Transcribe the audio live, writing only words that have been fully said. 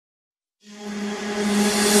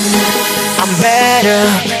better,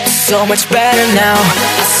 so much better now.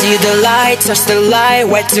 I see the light, touch the light,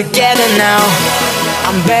 we're together now.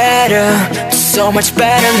 I'm better, so much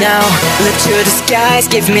better now. Look to the skies,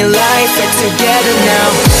 give me life, we're together now.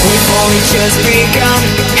 We've only just begun,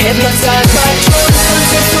 hypnotized by truth.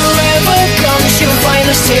 Until forever comes, you'll find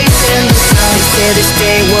us chasing the sun. They say this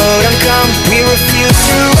day wouldn't come, we refuse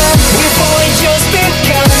to run. We've only just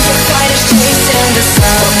begun, you'll find us chasing the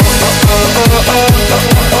sun.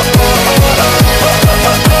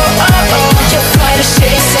 You'll find us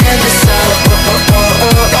chasing the sun.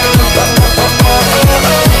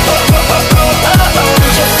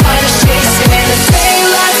 You'll find us chasing the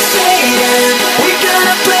daylight's fading. We're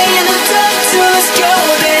gonna play in the dark till it's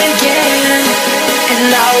golden again. And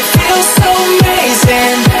now it feels so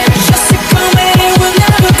amazing. Just keep coming and we'll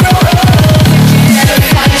never grow old again. You'll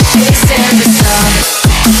find us chasing the sun.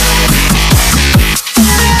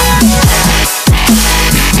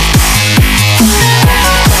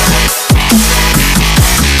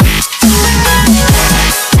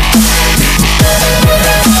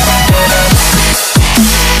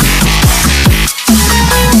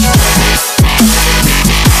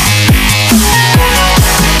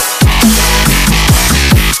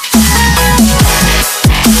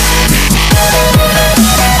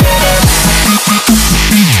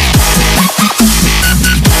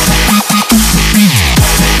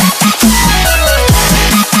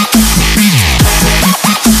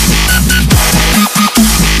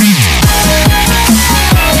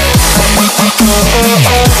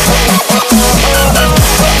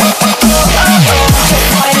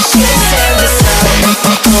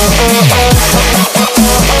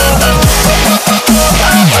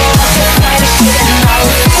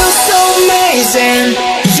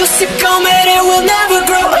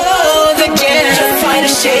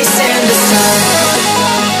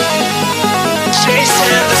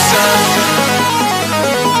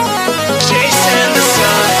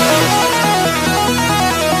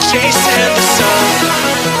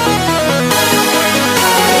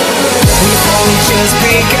 Just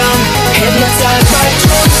begun.